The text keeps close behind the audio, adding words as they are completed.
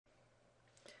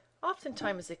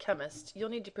Oftentimes, as a chemist, you'll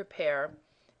need to prepare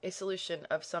a solution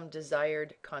of some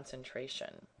desired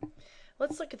concentration.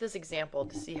 Let's look at this example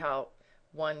to see how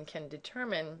one can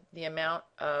determine the amount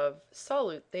of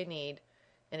solute they need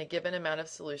in a given amount of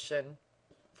solution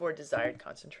for desired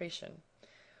concentration.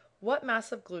 What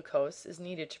mass of glucose is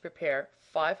needed to prepare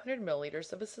 500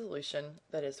 milliliters of a solution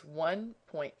that is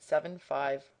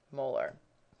 1.75 molar?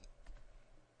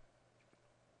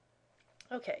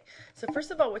 Okay, so first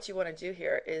of all, what you want to do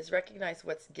here is recognize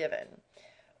what's given.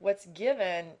 What's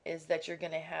given is that you're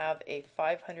going to have a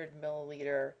 500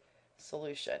 milliliter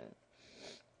solution.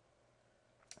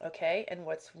 Okay, and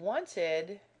what's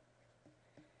wanted,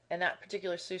 and that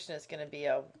particular solution is going to be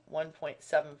a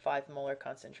 1.75 molar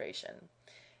concentration.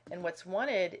 And what's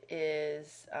wanted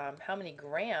is how many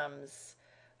grams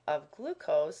of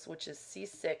glucose, which is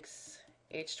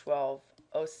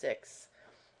C6H12O6,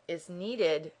 is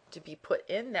needed to be put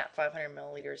in that 500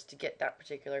 milliliters to get that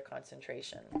particular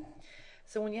concentration.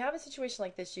 So when you have a situation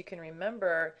like this, you can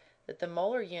remember that the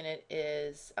molar unit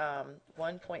is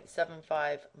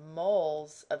 1.75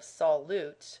 moles of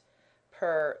solute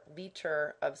per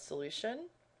liter of solution.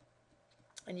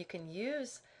 And you can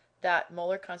use that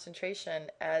molar concentration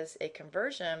as a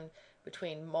conversion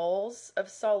between moles of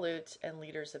solute and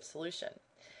liters of solution.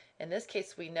 In this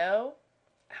case, we know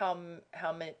how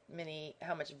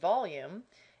much volume,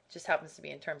 it just happens to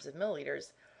be in terms of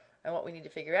milliliters, and what we need to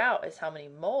figure out is how many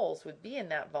moles would be in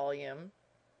that volume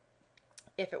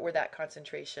if it were that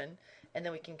concentration, and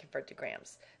then we can convert to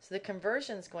grams. So the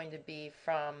conversion is going to be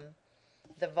from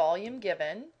the volume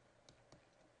given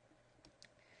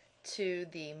to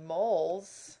the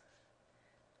moles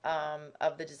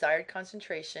of the desired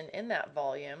concentration in that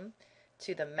volume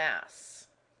to the mass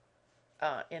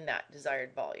in that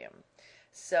desired volume.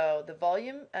 So the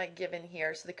volume given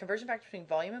here, so the conversion factor between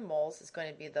volume and moles is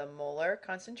going to be the molar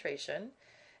concentration,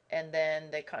 and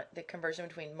then the conversion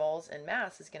between moles and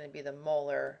mass is going to be the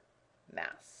molar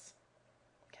mass.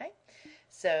 Okay,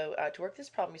 so to work this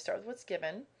problem, we start with what's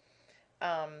given,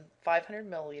 500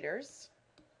 milliliters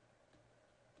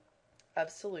of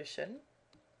solution.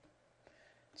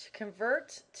 To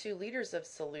convert to liters of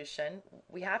solution,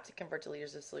 we have to convert to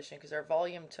liters of solution because our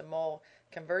volume to mole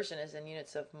conversion is in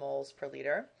units of moles per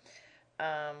liter.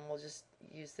 We'll just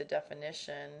use the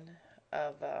definition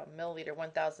of milliliter,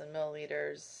 1,000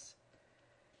 milliliters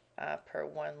per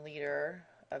 1 liter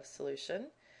of solution.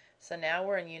 So now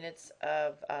we're in units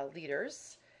of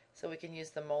liters. So we can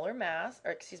use the molar mass,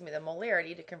 or excuse me, the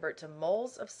molarity to convert to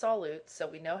moles of solute. So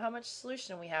we know how much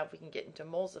solution we have. We can get into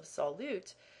moles of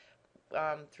solute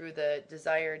through the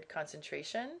desired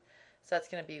concentration. So that's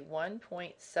going to be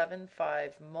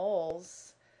 1.75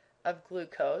 moles of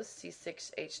glucose,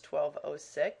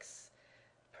 C6H12O6,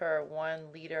 per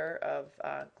 1 liter of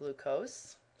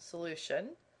glucose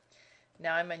solution.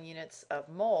 Now I'm in units of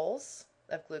moles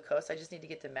of glucose. I just need to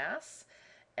get to mass.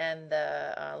 And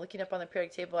looking up on the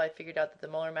periodic table, I figured out that the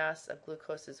molar mass of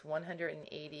glucose is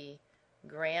 180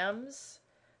 grams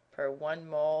per 1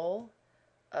 mole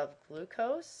of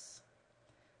glucose.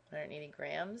 180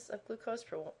 grams of glucose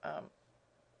per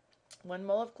 1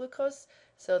 mole of glucose.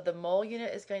 So the mole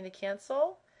unit is going to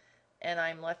cancel, and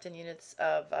I'm left in units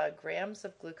of grams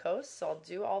of glucose. So I'll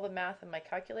do all the math in my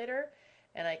calculator,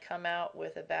 and I come out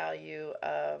with a value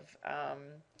of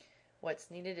what's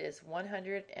needed is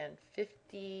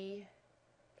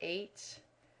 158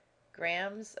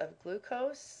 grams of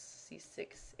glucose,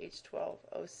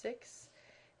 C6H12O6,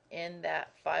 in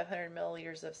that 500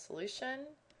 milliliters of solution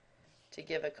to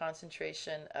give a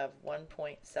concentration of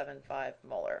 1.75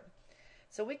 molar.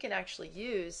 So we can actually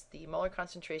use the molar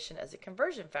concentration as a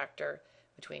conversion factor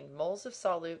between moles of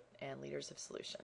solute and liters of solution.